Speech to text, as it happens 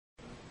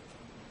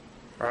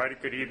All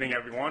right, good evening,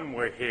 everyone.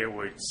 We're here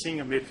with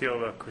senior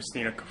midfielder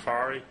Christina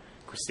Cuffari.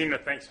 Christina,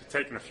 thanks for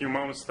taking a few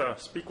moments to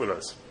speak with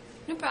us.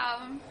 No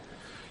problem.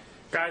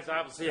 Guys,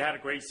 obviously had a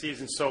great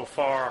season so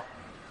far.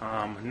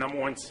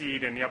 #1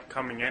 seed in the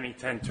upcoming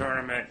NE10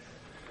 tournament.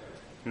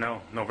 You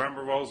know,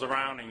 November rolls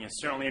around and you're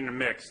certainly in the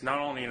mix, not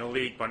only in the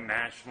league but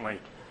nationally.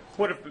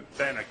 What have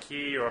been a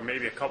key or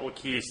maybe a couple of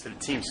keys to the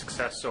team's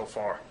success so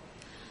far?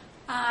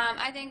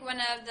 I think one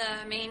of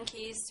the main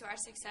keys to our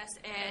success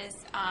is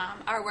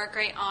our work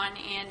rate on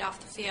and off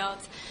the field.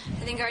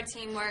 I think our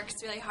team works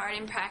really hard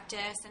in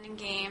practice and in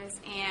games,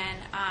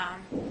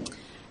 and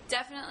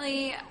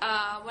definitely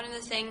one of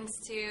the things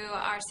to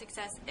our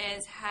success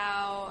is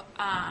how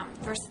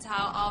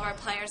versatile all of our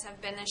players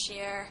have been this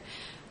year.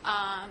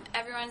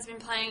 Everyone's been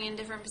playing in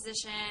different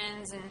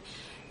positions and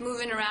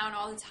moving around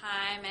all the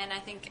time, and I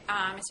think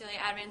it's really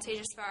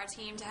advantageous for our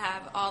team to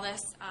have all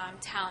this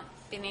talent,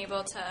 being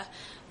able to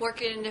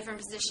work it in different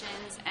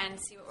positions and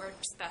see what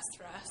works best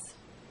for us.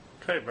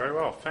 Okay, very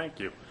well, thank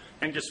you.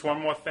 And just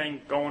one more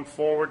thing, going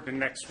forward, the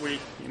next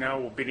week, you know,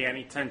 will be the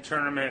NE10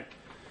 tournament.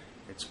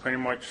 It's pretty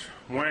much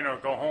win or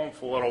go home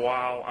for a little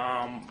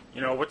while.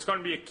 You know, what's going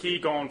to be a key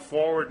going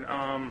forward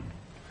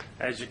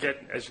as you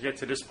get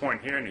to this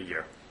point here in the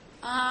year?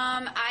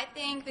 I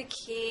think the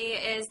key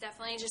is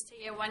definitely just to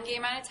get one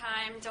game at a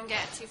time. Don't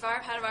get too far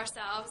ahead of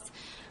ourselves.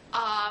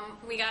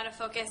 We got to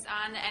focus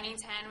on the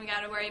NE10. We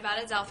got to worry about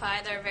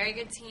Adelphi. They're a very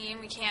good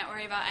team. We can't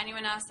worry about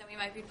anyone else that we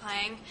might be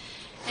playing.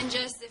 And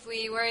just if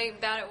we worry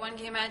about it one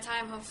game at a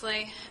time,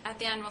 hopefully at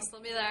the end we'll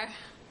still be there.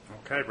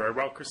 Okay, very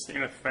well,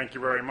 Christina. Thank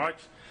you very much.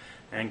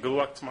 And good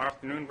luck tomorrow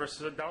afternoon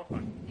versus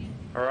Adelphi.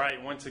 All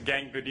right, once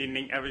again, good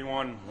evening,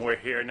 everyone. We're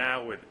here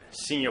now with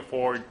senior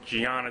forward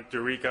Gianna.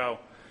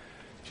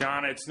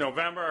 Gianna, it's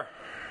November,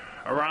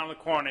 around the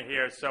corner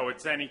here, so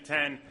it's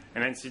NE10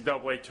 and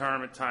NCAA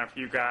tournament time for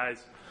you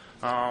guys.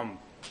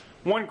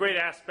 One great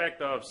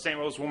aspect of St.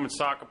 Louis women's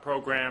soccer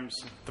programs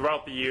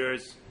throughout the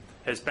years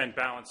has been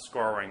balanced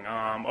scoring.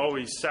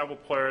 Always several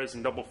players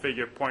in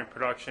double-figure point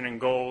production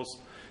and goals.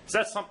 Is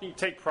that something you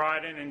take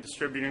pride in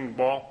distributing the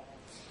ball?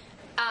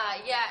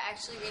 Yeah,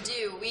 actually we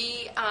do.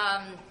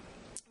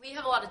 We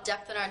have a lot of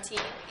depth in our team,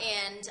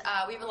 and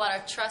we have a lot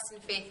of trust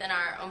and faith in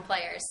our own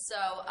players. So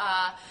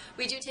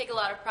we do take a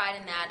lot of pride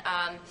in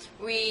that.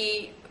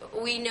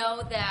 We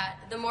know that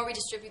the more we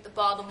distribute the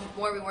ball, the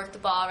more we work the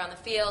ball around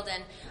the field,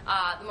 and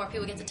the more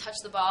people get to touch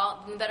the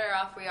ball, the better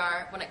off we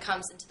are when it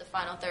comes into the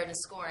final third and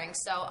scoring.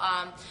 So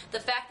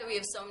the fact that we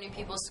have so many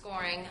people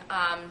scoring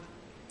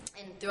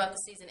and throughout the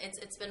season,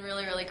 it's been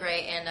really, really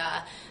great,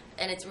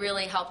 and it's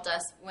really helped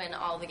us win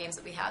all the games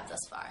that we have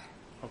thus far.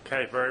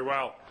 Okay, very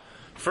well.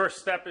 First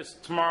step is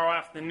tomorrow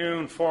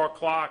afternoon, 4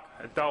 o'clock.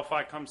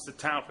 Adelphi comes to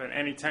town for an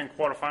NE10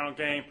 quarterfinal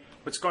game.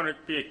 What's going to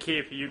be a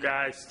key for you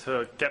guys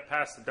to get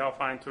past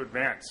Adelphi and to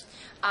advance?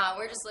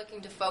 We're just looking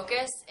to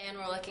focus, and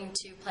we're looking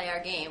to play our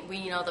game.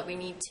 We know that we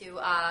need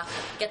to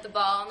get the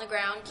ball on the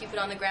ground, keep it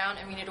on the ground,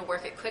 and we need to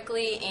work it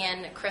quickly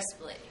and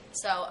crisply.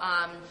 So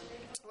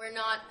we're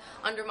not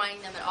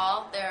undermining them at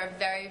all. They're a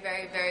very,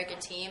 very, very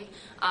good team,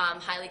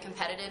 highly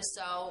competitive.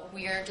 So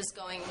we are just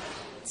going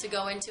to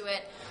go into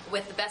it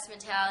with the best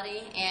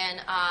mentality, and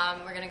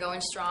we're going to go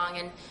in strong,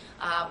 and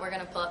we're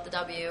going to pull up the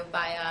W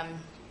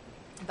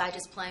by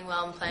just playing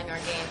well and playing our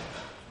game.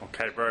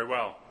 Okay, very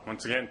well.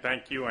 Once again,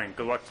 thank you, and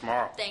good luck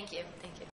tomorrow. Thank you.